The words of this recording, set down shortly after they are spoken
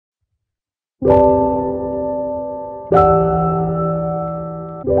At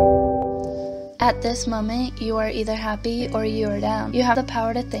this moment, you are either happy or you are down. You have the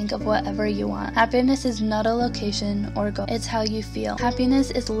power to think of whatever you want. Happiness is not a location or goal. It's how you feel. Happiness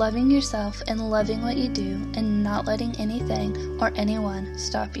is loving yourself and loving what you do and not letting anything or anyone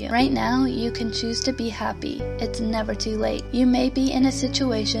stop you. Right now, you can choose to be happy. It's never too late. You may be in a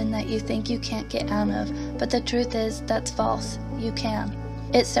situation that you think you can't get out of, but the truth is that's false. You can.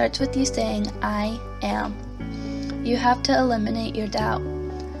 It starts with you saying, I am. You have to eliminate your doubt.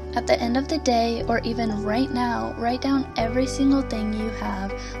 At the end of the day, or even right now, write down every single thing you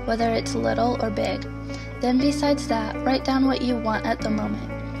have, whether it's little or big. Then besides that, write down what you want at the moment.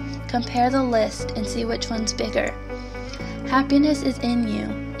 Compare the list and see which one's bigger. Happiness is in you,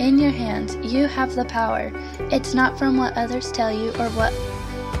 in your hands. You have the power. It's not from what others tell you or what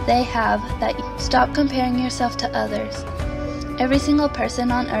they have that you stop comparing yourself to others. Every single person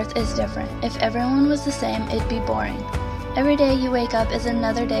on earth is different. If everyone was the same, it'd be boring. Every day you wake up is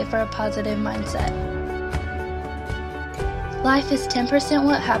another day for a positive mindset. Life is 10%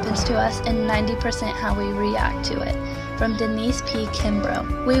 what happens to us and 90% how we react to it. From Denise P.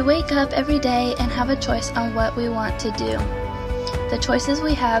 Kimbrough. We wake up every day and have a choice on what we want to do. The choices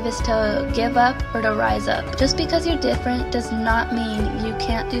we have is to give up or to rise up. Just because you're different does not mean you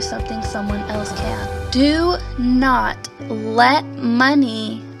can't do something someone else can. Do not let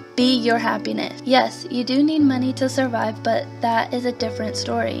money be your happiness. Yes, you do need money to survive, but that is a different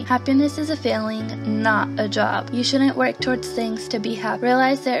story. Happiness is a feeling, not a job. You shouldn't work towards things to be happy.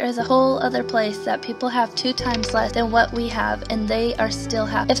 Realize there is a whole other place that people have 2 times less than what we have, and they are still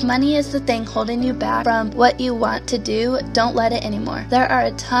happy. If money is the thing holding you back from what you want to do, don't let it anymore. There are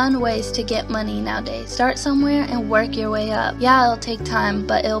a ton ways to get money nowadays. Start somewhere and work your way up. Yeah, it'll take time,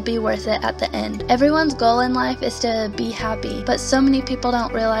 but it'll be worth it at the end. Everyone's goal in life is to be happy, but so many people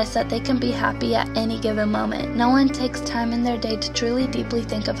don't realize that they can be happy at any given moment. No one takes time in their day to truly deeply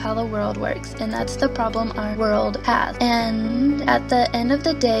think of how the world works, and that's the problem our world has. And at the end of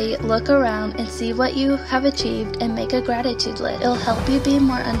the day, look around and see what you have achieved and make a gratitude list. It'll help you be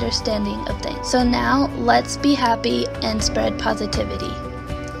more understanding of things. So now, let's be happy and spread positivity.